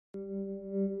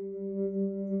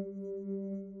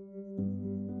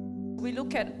We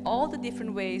look at all the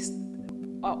different ways,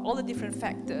 all the different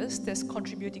factors that's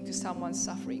contributing to someone's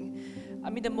suffering.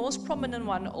 I mean, the most prominent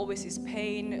one always is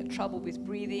pain, trouble with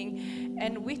breathing,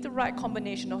 and with the right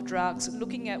combination of drugs,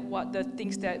 looking at what the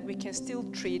things that we can still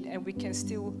treat and we can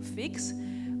still fix,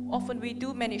 often we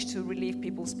do manage to relieve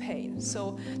people's pain.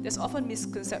 So there's often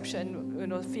misconception,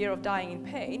 fear of dying in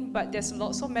pain, but there's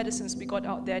lots of medicines we got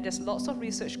out there, there's lots of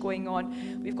research going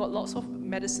on, we've got lots of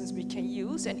medicines we can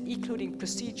use, and including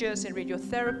procedures and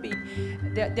radiotherapy.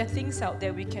 There are things out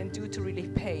there we can do to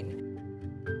relieve pain.